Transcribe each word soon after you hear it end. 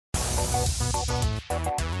They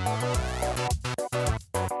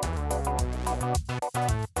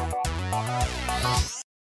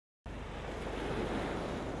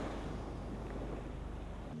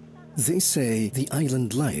say the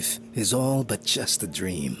island life is all but just a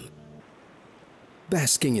dream.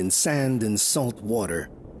 Basking in sand and salt water,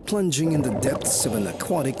 plunging in the depths of an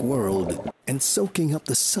aquatic world, and soaking up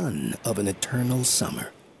the sun of an eternal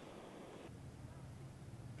summer.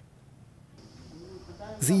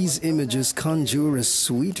 These images conjure a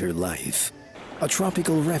sweeter life, a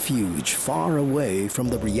tropical refuge far away from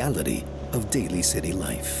the reality of daily city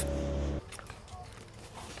life.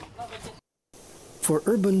 For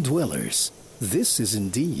urban dwellers, this is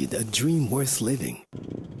indeed a dream worth living.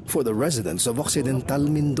 For the residents of Occidental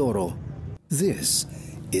Mindoro, this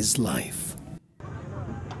is life.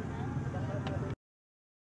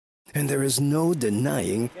 And there is no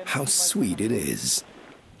denying how sweet it is.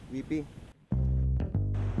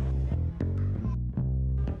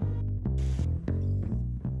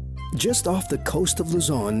 Just off the coast of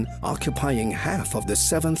Luzon, occupying half of the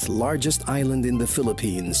 7th largest island in the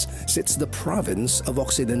Philippines, sits the province of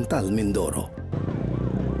Occidental Mindoro.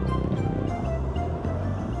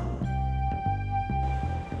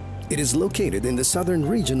 It is located in the southern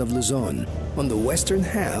region of Luzon, on the western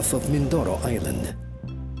half of Mindoro Island.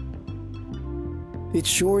 Its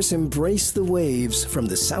shores embrace the waves from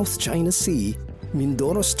the South China Sea,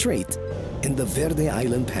 Mindoro Strait, and the Verde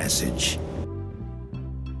Island Passage.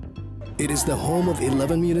 It is the home of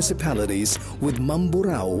 11 municipalities, with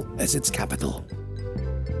Mamburao as its capital.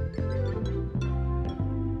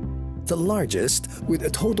 The largest, with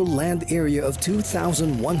a total land area of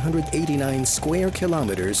 2,189 square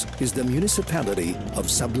kilometers, is the municipality of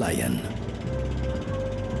Sablayan.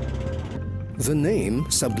 The name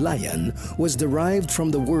Sablayan was derived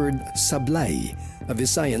from the word sablay, a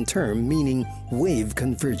Visayan term meaning wave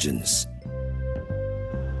convergence.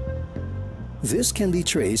 This can be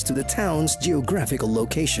traced to the town's geographical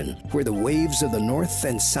location, where the waves of the North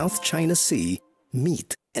and South China Sea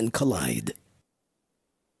meet and collide.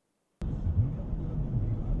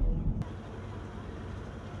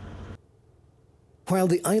 While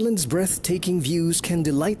the island's breathtaking views can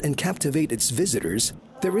delight and captivate its visitors,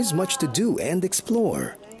 there is much to do and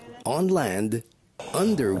explore, on land,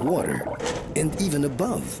 underwater, and even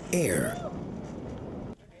above air.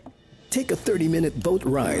 Take a 30-minute boat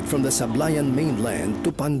ride from the Sablayan mainland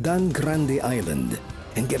to Pandan Grande Island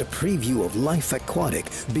and get a preview of life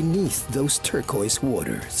aquatic beneath those turquoise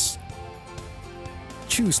waters.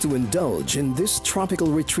 Choose to indulge in this tropical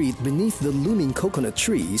retreat beneath the looming coconut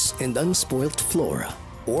trees and unspoilt flora.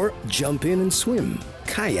 Or jump in and swim,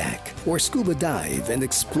 kayak, or scuba dive and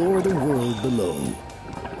explore the world below.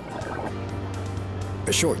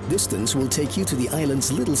 A short distance will take you to the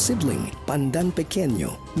island's little sibling, Pandan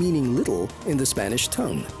Pequeño, meaning little in the Spanish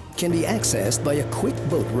tongue, can be accessed by a quick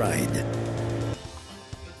boat ride.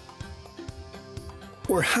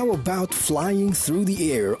 Or how about flying through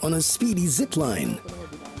the air on a speedy zipline?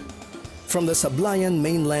 From the Sablayan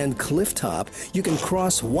mainland cliff top, you can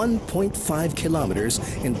cross 1.5 kilometers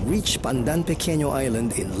and reach Pandan Pequeño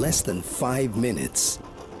Island in less than 5 minutes.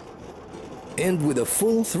 And with a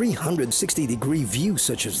full 360-degree view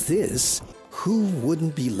such as this, who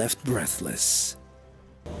wouldn't be left breathless?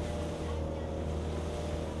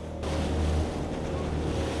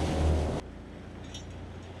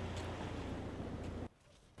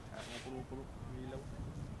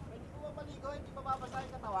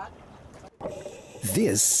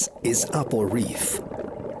 This is Apo Reef.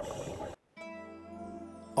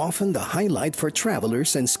 Often the highlight for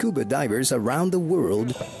travelers and scuba divers around the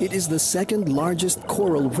world, it is the second largest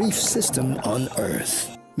coral reef system on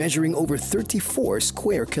Earth, measuring over 34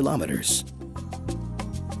 square kilometers.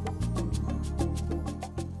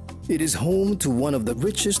 It is home to one of the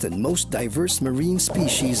richest and most diverse marine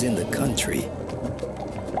species in the country.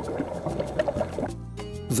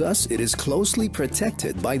 Thus, it is closely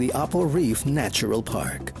protected by the Apo Reef Natural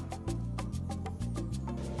Park.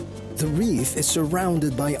 The reef is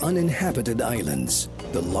surrounded by uninhabited islands.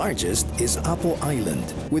 The largest is Apo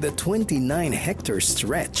Island, with a 29-hectare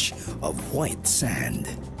stretch of white sand.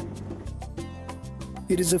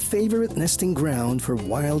 It is a favorite nesting ground for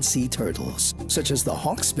wild sea turtles, such as the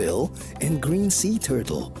hawksbill and green sea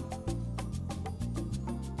turtle.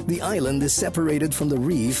 The island is separated from the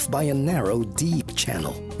reef by a narrow, deep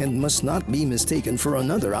channel and must not be mistaken for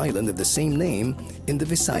another island of the same name in the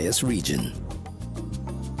Visayas region.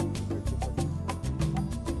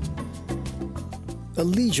 A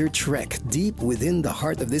leisure trek deep within the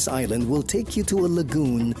heart of this island will take you to a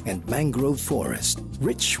lagoon and mangrove forest,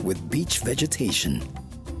 rich with beach vegetation.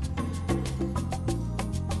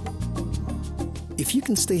 If you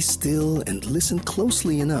can stay still and listen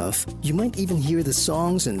closely enough, you might even hear the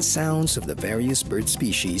songs and sounds of the various bird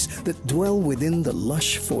species that dwell within the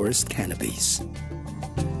lush forest canopies.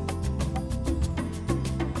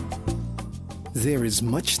 There is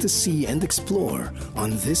much to see and explore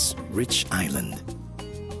on this rich island.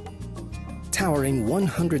 Towering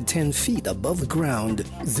 110 feet above the ground,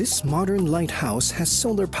 this modern lighthouse has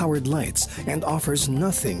solar-powered lights and offers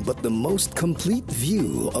nothing but the most complete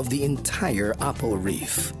view of the entire Apo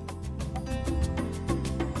Reef.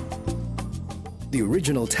 The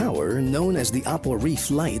original tower, known as the Apo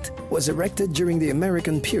Reef Light, was erected during the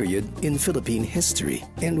American period in Philippine history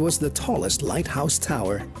and was the tallest lighthouse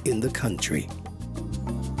tower in the country.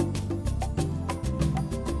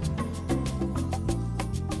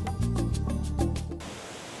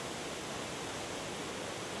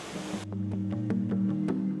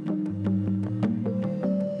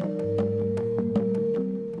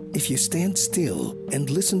 If you stand still and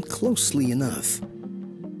listen closely enough,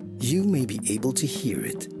 you may be able to hear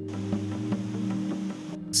it.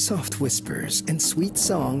 Soft whispers and sweet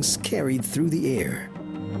songs carried through the air.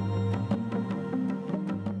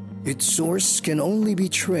 Its source can only be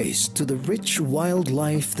traced to the rich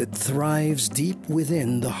wildlife that thrives deep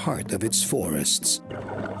within the heart of its forests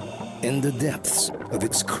and the depths of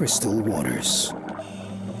its crystal waters.